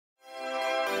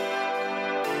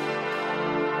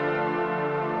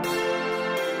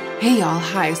Hey y'all,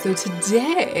 hi. So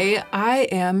today I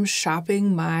am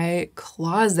shopping my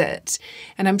closet,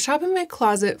 and I'm shopping my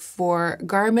closet for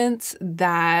garments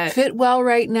that fit well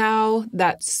right now,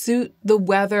 that suit the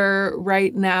weather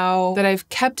right now, that I've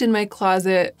kept in my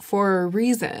closet for a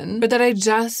reason, but that I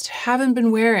just haven't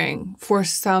been wearing for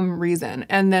some reason,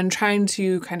 and then trying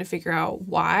to kind of figure out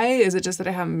why. Is it just that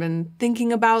I haven't been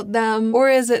thinking about them, or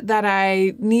is it that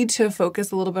I need to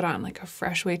focus a little bit on like a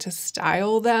fresh way to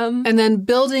style them, and then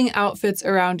building outfits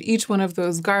around each one of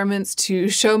those garments to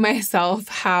show myself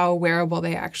how wearable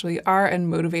they actually are and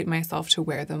motivate myself to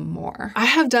wear them more. I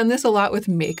have done this a lot with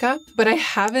makeup, but I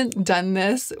haven't done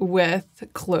this with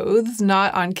clothes,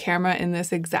 not on camera in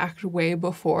this exact way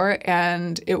before,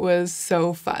 and it was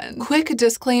so fun. Quick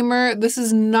disclaimer, this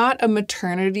is not a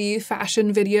maternity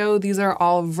fashion video. These are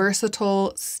all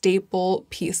versatile, staple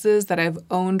pieces that I've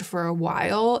owned for a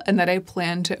while and that I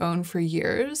plan to own for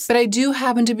years. But I do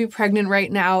happen to be pregnant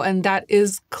right now, and that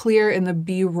is clear in the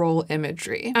B-roll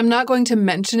imagery. I'm not going to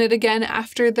mention it again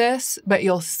after this, but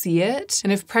you'll see it.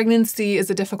 And if pregnancy is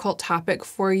a difficult topic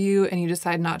for you and you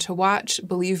decide not to watch,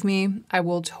 believe me, I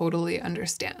will totally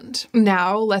understand.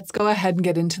 Now let's go ahead and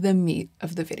get into the meat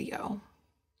of the video.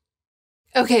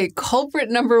 Okay, culprit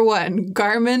number one,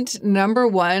 garment number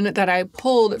one that I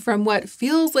pulled from what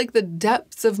feels like the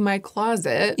depths of my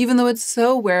closet, even though it's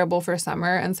so wearable for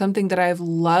summer and something that I've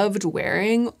loved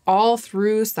wearing all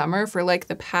through summer for like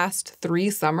the past 3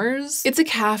 summers. It's a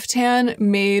caftan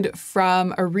made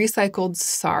from a recycled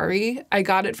sari. I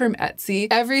got it from Etsy.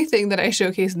 Everything that I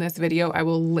showcase in this video, I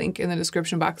will link in the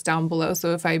description box down below.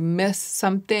 So if I miss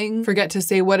something, forget to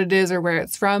say what it is or where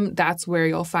it's from, that's where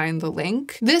you'll find the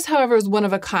link. This, however, is one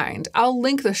of a kind. I'll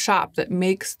link the shop that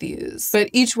makes these,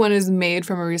 but each one is made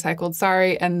from a recycled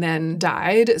sari and then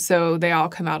dyed, so they all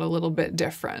come out a little bit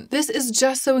different. This is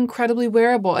just so incredibly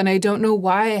wearable, and I don't know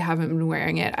why I haven't been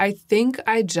wearing it. I think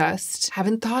I just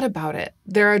haven't thought about it.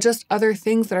 There are just other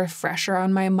things that are fresher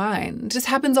on my mind. This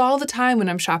happens all the time when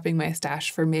I'm shopping my stash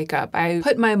for makeup. I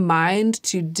put my mind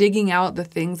to digging out the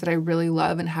things that I really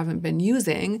love and haven't been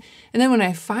using, and then when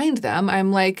I find them,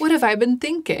 I'm like, what have I been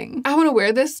thinking? I want to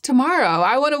wear this tomorrow.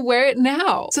 I want to wear it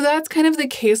now. So that's kind of the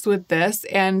case with this,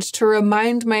 and to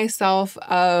remind myself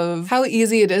of how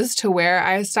easy it is to wear,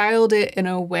 I styled it in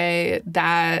a way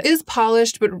that is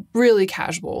polished but really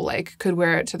casual, like could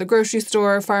wear it to the grocery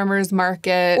store, farmer's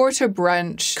market, or to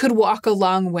brunch, could walk a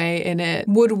long way in it,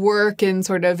 would work in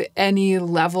sort of any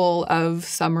level of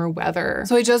summer weather.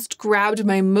 So I just grabbed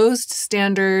my most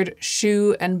standard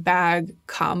shoe and bag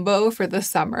combo for the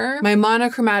summer, my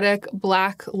monochromatic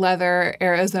black leather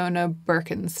Arizona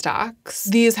Birkenstocks.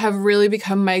 These have really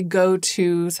become my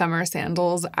go-to summer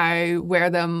sandals. I wear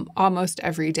them almost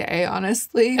every day,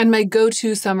 honestly. And my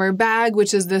go-to summer bag,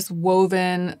 which is this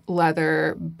woven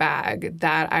leather bag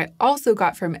that I also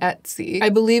got from Etsy. I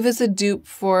believe is a dupe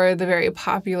for the very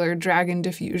popular Dragon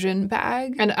Diffusion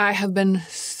bag, and I have been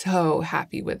so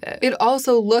happy with it. It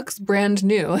also looks brand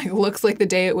new, like looks like the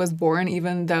day it was born,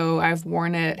 even though I've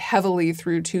worn it heavily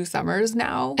through 2 summers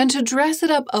now. And to dress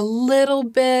it up a little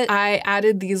bit, I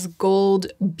added these gold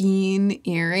bean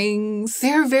earrings.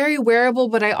 They're very wearable,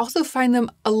 but I also find them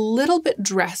a little bit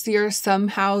dressier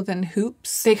somehow than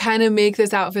hoops. They kind of make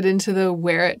this outfit into the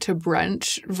wear it to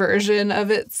brunch version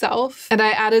of itself. And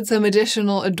I added some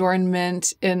additional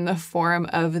adornment in the form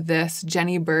of this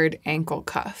Jenny Bird ankle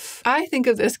cuff. I think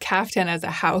of this caftan as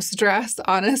a house dress,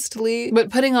 honestly, but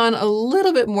putting on a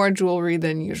little bit more jewelry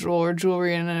than usual, or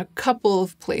jewelry in a couple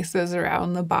of places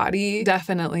around the body,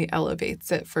 definitely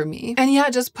elevates it for me. And yeah,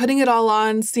 just putting it all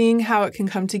on, seeing how it can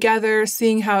come together,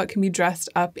 seeing how it can be dressed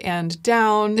up and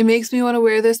down. It makes me want to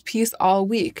wear this piece all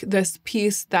week. This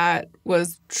piece that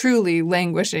was truly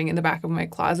languishing in the back of my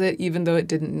closet, even though it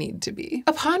didn't need to be.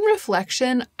 Upon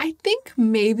reflection, I think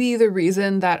maybe the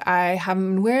reason that I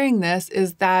haven't been wearing this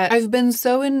is that I've been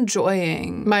so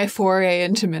enjoying my foray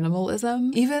into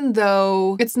minimalism, even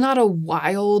though it's not a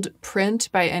wild print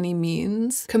by any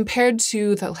means, compared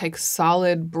to the like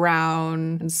solid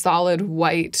brown and solid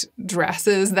white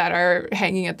dresses that are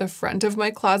hanging at the front of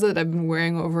my closet that I've been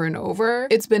wearing over and over.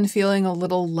 It's been feeling a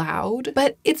little loud,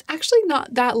 but it's actually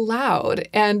not that loud.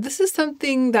 And this is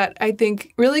something that I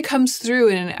think really comes through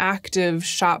in an active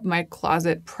shop my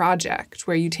closet project,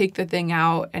 where you take the thing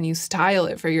out and you style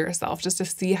it for yourself just to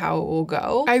see how it will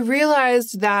go. I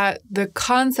realized that the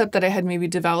concept that I had maybe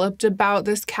developed about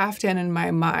this caftan in my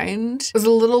mind was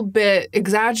a little bit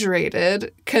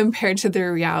exaggerated compared to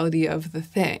the reality of the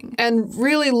thing. And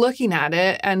really looking at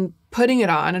it and putting it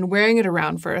on and wearing it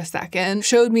around for a second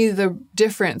showed me the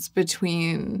difference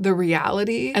between the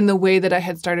reality and the way that I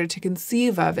had started to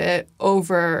conceive of it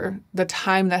over the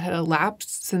time that had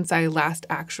elapsed since I last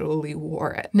actually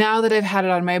wore it. Now that I've had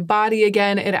it on my body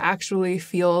again, it actually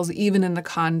feels, even in the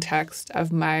context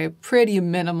of my pretty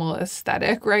minimal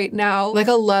aesthetic right now, like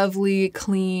a lovely,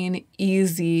 clean,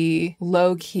 easy,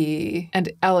 low-key,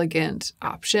 and elegant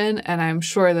option, and I'm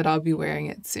sure that I'll be wearing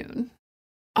it soon.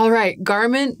 All right,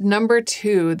 garment number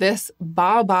 2, this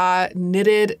Baba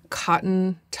knitted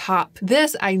cotton top.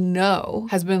 This, I know,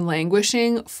 has been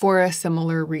languishing for a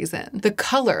similar reason. The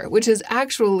color, which is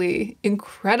actually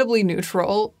incredibly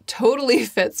neutral, totally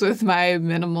fits with my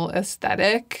minimal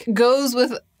aesthetic, goes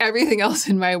with everything else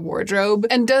in my wardrobe,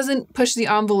 and doesn't push the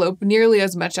envelope nearly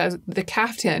as much as the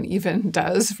caftan even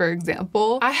does, for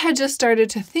example. I had just started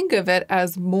to think of it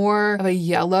as more of a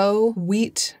yellow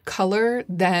wheat color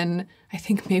than I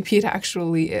think maybe it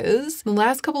actually is. The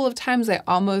last couple of times I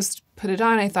almost put it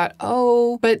on, I thought,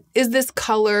 oh, but is this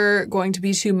color going to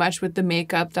be too much with the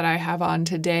makeup that I have on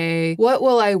today? What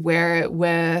will I wear it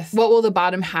with? What will the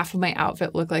bottom half of my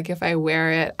outfit look like if I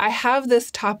wear it? I have this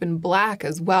top in black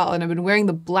as well, and I've been wearing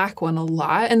the black one a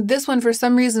lot. And this one, for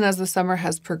some reason, as the summer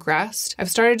has progressed, I've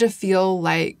started to feel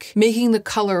like making the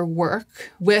color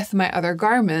work with my other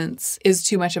garments is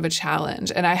too much of a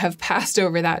challenge. And I have passed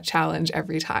over that challenge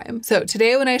every time. So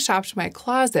today when I shopped my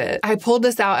closet, I pulled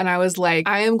this out and I was like,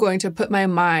 I am going to put my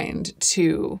mind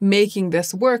to making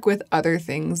this work with other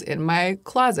things in my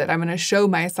closet. I'm going to show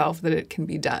myself that it can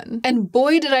be done. And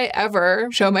boy, did I ever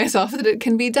show myself that it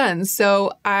can be done.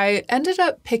 So I ended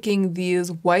up picking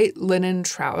these white linen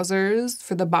trousers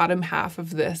for the bottom half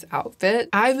of this outfit.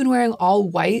 I've been wearing all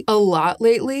white a lot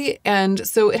lately, and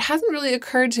so it hasn't really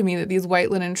occurred to me that these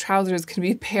white linen trousers can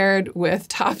be paired with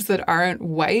tops that aren't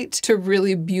white to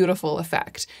really beautiful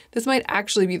effect. This might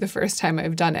actually be the first time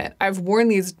I've done it. I've worn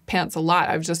these pants a lot.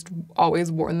 I've just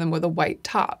always worn them with a white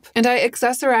top. And I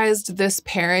accessorized this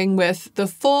pairing with the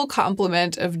full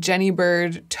complement of Jenny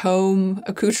Bird tome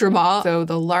accoutrement, so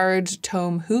the large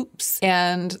tome hoops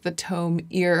and the tome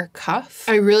ear cuff.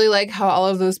 I really like how all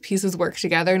of those pieces work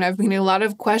together, and I've been getting a lot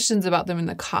of questions about them in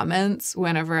the comments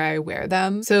whenever I wear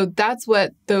them. So that's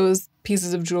what those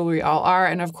pieces of jewelry all are,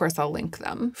 and of course I'll link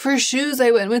them. For shoes, I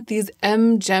went with these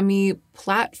M. Gemmy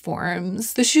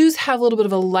platforms. The shoes have a little bit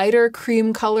of a lighter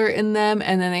cream color in them,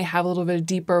 and then they have a little bit of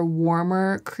deeper,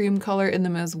 warmer cream color in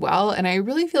them as well. And I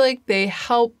really feel like they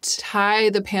helped tie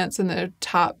the pants and the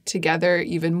top together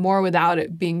even more without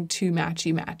it being too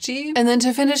matchy-matchy. And then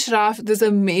to finish it off, this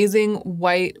amazing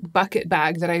white bucket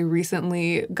bag that I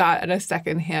recently got at a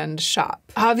secondhand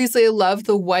shop. Obviously, I love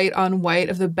the white on white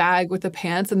of the bag with the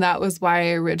pants, and that was why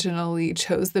I originally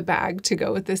chose the bag to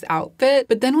go with this outfit.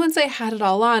 But then once I had it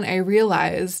all on, I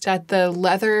realized that the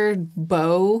leather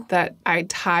bow that I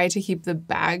tie to keep the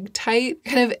bag tight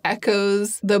kind of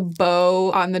echoes the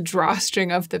bow on the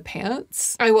drawstring of the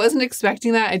pants. I wasn't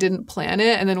expecting that. I didn't plan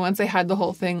it. And then once I had the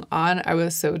whole thing on, I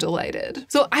was so delighted.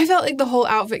 So I felt like the whole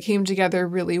outfit came together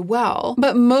really well.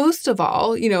 But most of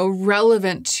all, you know,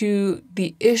 relevant to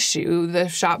the issue, the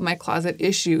shop my closet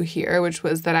issue here, which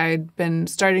was that I'd been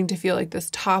starting to feel like this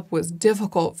top was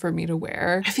difficult for me to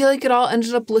wear. I feel like it all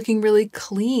ended up looking really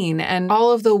clean, and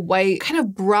all of the white kind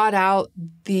of brought out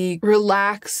the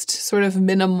relaxed, sort of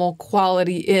minimal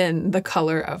quality in the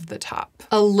color of the top.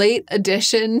 A late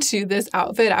addition to this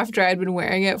outfit, after I'd been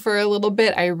wearing it for a little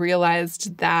bit, I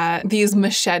realized that these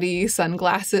machete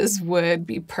sunglasses would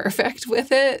be perfect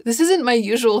with it. This isn't my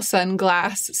usual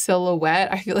sunglass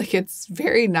silhouette. I feel like it's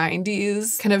very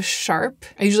 90s, kind of sharp.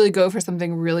 I usually go for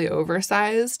something really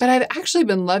oversized, but I've actually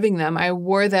been loving them. I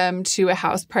wore them to a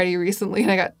house party recently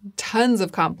and I got tons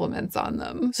of compliments on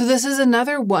them. So this is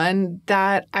another one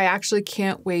that I actually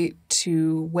can't wait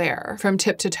to wear from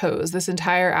tip to toes, this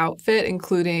entire outfit,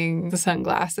 including the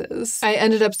sunglasses. I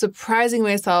ended up surprising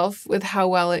myself with how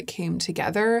well it came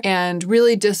together and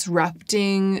really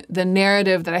disrupting the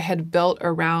narrative that I had built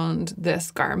around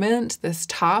this garment, this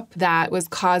top, that was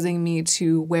causing me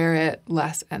to wear it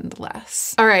less and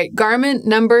less. All right, garment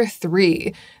number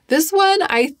 3. This one,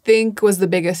 I think, was the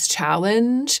biggest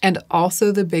challenge and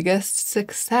also the biggest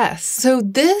success. So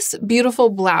this beautiful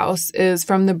blouse is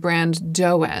from the brand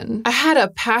Doen. I had a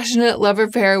passionate love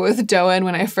affair with Doen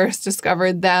when I first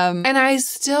discovered them, and I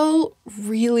still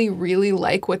really, really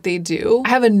like what they do. I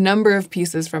have a number of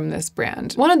pieces from this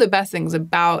brand. One of the best things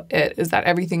about it is that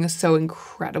everything is so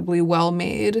incredibly well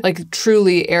made, like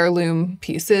truly heirloom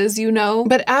pieces, you know?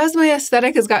 But as my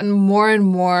aesthetic has gotten more and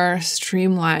more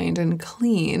streamlined and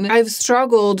clean, I've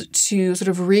struggled to sort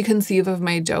of reconceive of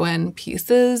my Doen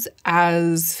pieces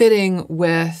as fitting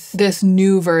with this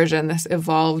new version, this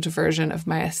evolved version of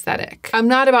my aesthetic. I'm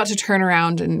not about to turn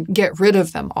around and get rid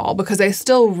of them all because I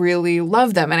still really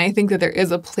love them, and I think that there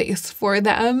is a place for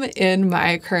them in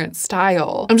my current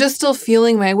style. I'm just still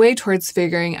feeling my way towards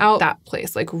figuring out that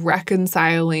place, like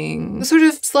reconciling the sort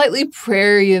of slightly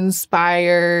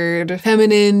prairie-inspired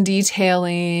feminine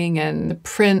detailing and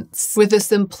prints with the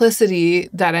simplicity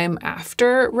that I'm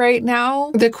after right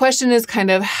now. The question is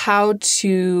kind of how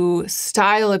to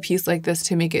style a piece like this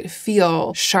to make it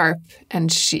feel sharp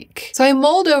and chic. So I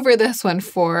mulled over this one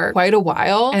for quite a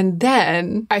while, and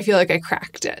then I feel like I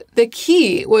cracked it. The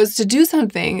key was to do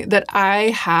something that I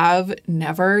have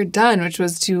never done, which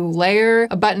was to layer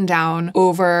a button down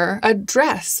over a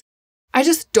dress. I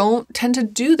just don't tend to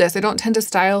do this. I don't tend to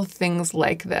style things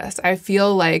like this. I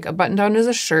feel like a button-down is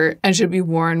a shirt and should be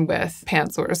worn with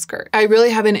pants or a skirt. I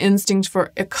really have an instinct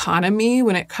for economy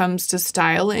when it comes to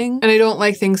styling, and I don't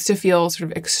like things to feel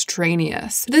sort of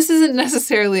extraneous. This isn't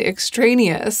necessarily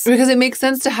extraneous because it makes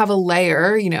sense to have a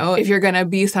layer, you know, if you're gonna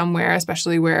be somewhere,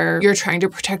 especially where you're trying to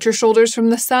protect your shoulders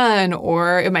from the sun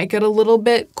or it might get a little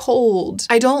bit cold.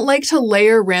 I don't like to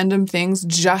layer random things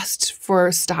just for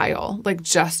style, like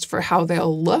just for how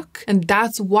they'll look. And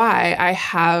that's why I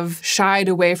have shied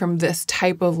away from this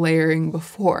type of layering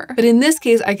before. But in this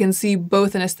case, I can see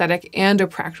both an aesthetic and a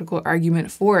practical argument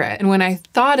for it. And when I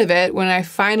thought of it, when I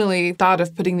finally thought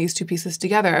of putting these two pieces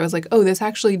together, I was like, oh, this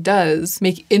actually does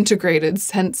make integrated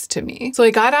sense to me. So I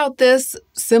got out this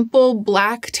simple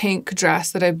black tank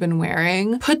dress that I've been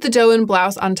wearing, put the Doen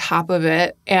blouse on top of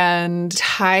it, and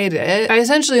tied it. I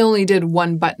essentially only did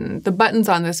one button. The buttons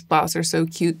on this blouse are so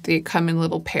cute. They come in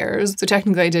little pairs. So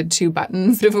technically I did two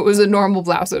buttons. But if it was a normal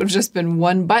blouse, it would have just been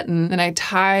one button. And I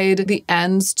tied the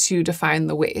ends to define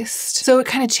the waist. So it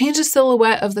kind of changed the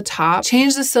silhouette of the top,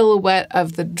 changed the silhouette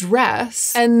of the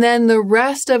dress. And then the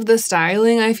rest of the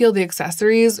styling, I feel the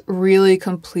accessories really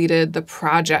completed the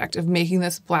project of making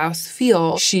this blouse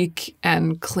feel chic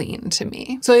and clean to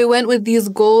me. So I went with these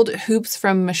gold hoops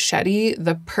from Machete,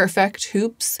 the perfect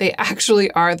hoops. They actually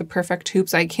are the perfect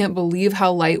hoops. I can't believe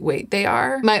how lightweight they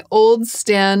are. My old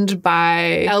standby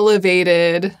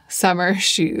elevated summer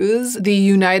shoes, the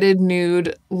United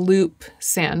Nude loop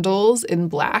sandals in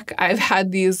black. I've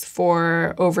had these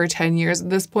for over 10 years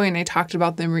at this point. I talked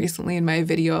about them recently in my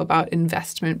video about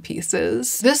investment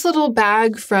pieces. This little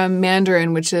bag from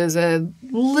Mandarin, which is a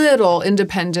little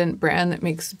independent brand that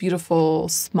makes beautiful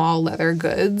small leather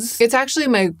goods. It's actually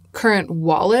my current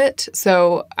wallet,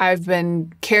 so I've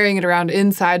been carrying it around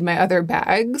inside my other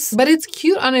bags, but it's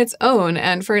cute on its own,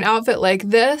 and for an outfit like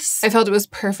this, I felt it was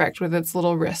perfect with its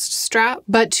little wrist strap.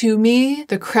 But to me,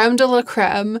 the creme de la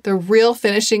creme, the real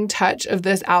finishing touch of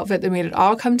this outfit that made it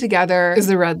all come together is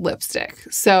the red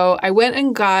lipstick. So I went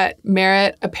and got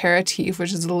Merit Aperitif,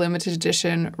 which is a limited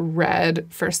edition red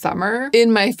for summer,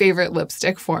 in my favorite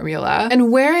lipstick formula.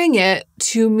 And wearing it,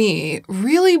 to me,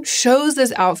 really shows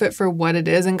this outfit for what it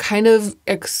is and kind of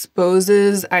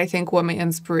exposes, I think, what my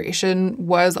inspiration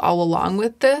was all along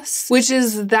with this, which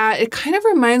is that it kind of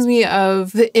reminds me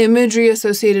of the imagery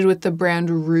associated with the brand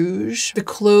Rouge, the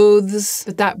clothes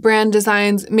that brand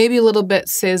designs, maybe a little bit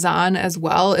Cézanne as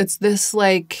well. It's this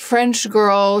like French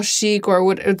girl chic, or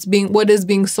what is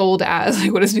being sold as,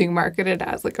 like what is being marketed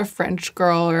as, like a French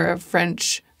girl or a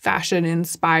French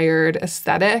fashion-inspired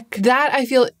aesthetic. That, I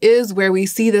feel, is where we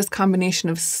see this combination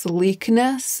of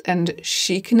sleekness and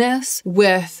chicness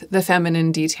with the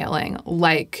feminine detailing,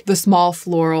 like the small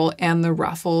floral and the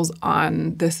ruffles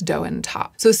on this Doen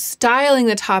top. So styling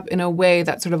the top in a way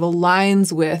that sort of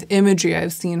aligns with imagery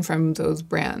I've seen from those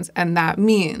brands. And that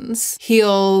means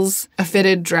heels, a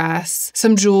fitted dress,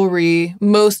 some jewelry,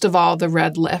 most of all the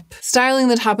red lip. Styling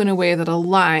the top in a way that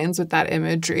aligns with that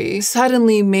imagery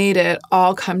suddenly made it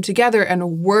all come together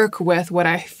and work with what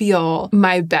I feel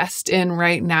my best in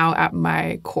right now at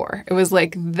my core. It was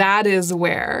like, that is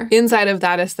where, inside of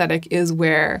that aesthetic is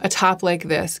where a top like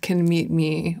this can meet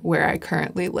me where I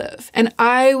currently live. And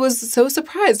I was so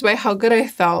surprised by how good I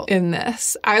felt in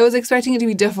this. I was expecting it to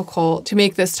be difficult to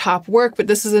make this top work, but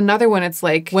this is another one. It's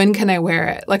like, when can I wear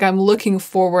it? Like, I'm looking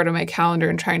forward on my calendar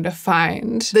and trying to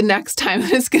find the next time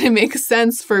that it's going to make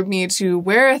sense for me to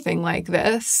wear a thing like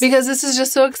this, because this is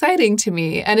just so exciting to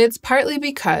me. me. And it's partly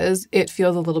because it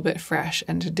feels a little bit fresh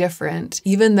and different,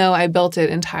 even though I built it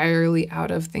entirely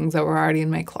out of things that were already in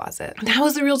my closet. That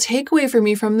was the real takeaway for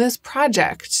me from this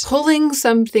project. Pulling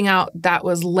something out that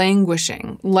was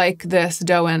languishing, like this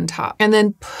doe-end top, and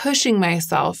then pushing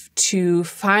myself to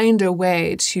find a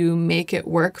way to make it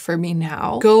work for me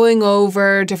now. Going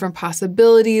over different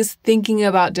possibilities, thinking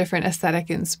about different aesthetic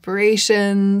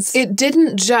inspirations. It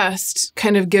didn't just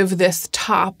kind of give this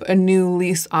top a new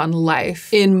lease on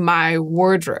life in my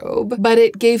wardrobe, but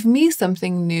it gave me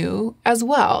something new as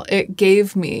well. It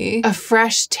gave me a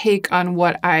fresh take on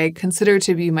what I consider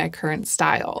to be my current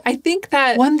style. I think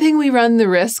that one thing we run the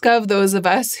risk of, those of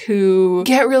us who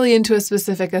get really into a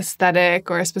specific aesthetic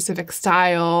or a specific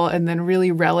style and then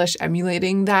really relish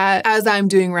emulating that, as I'm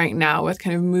doing right now with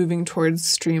kind of moving towards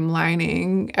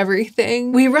streamlining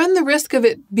everything, we run the risk of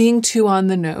it being too on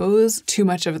the nose too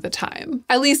much of the time.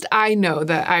 At least I know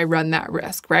that I run that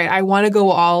risk, right? I want to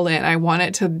go all in. I want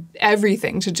it to,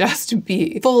 everything to just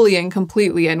be fully and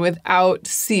completely and without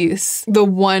cease the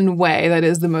one way that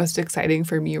is the most exciting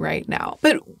for me right now.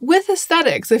 But with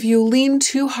aesthetics, if you lean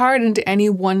too hard into any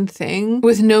one thing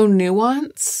with no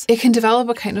nuance, it can develop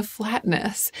a kind of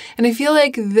flatness. And I feel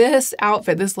like this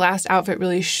outfit, this last outfit,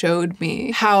 really showed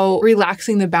me how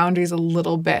relaxing the boundaries a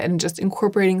little bit and just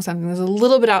incorporating something that's a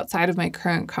little bit outside of my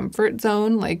current comfort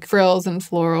zone, like frills and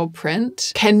floral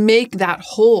print, can make that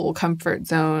whole comfort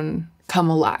zone come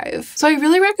alive. So I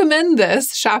really recommend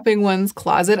this, shopping one's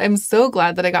closet. I'm so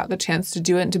glad that I got the chance to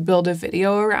do it and to build a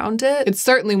video around it. It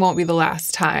certainly won't be the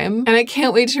last time. And I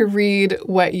can't wait to read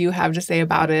what you have to say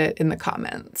about it in the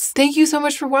comments. Thank you so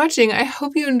much for watching. I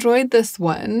hope you enjoyed this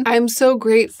one. I'm so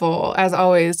grateful, as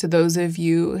always, to those of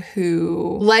you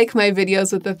who like my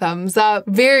videos with the thumbs up.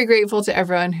 Very grateful to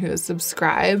everyone who has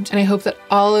subscribed. And I hope that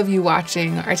all of you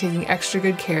watching are taking extra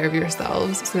good care of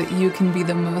yourselves so that you can be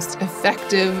the most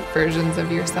effective version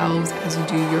of yourselves as you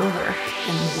do your work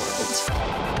in the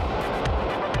world.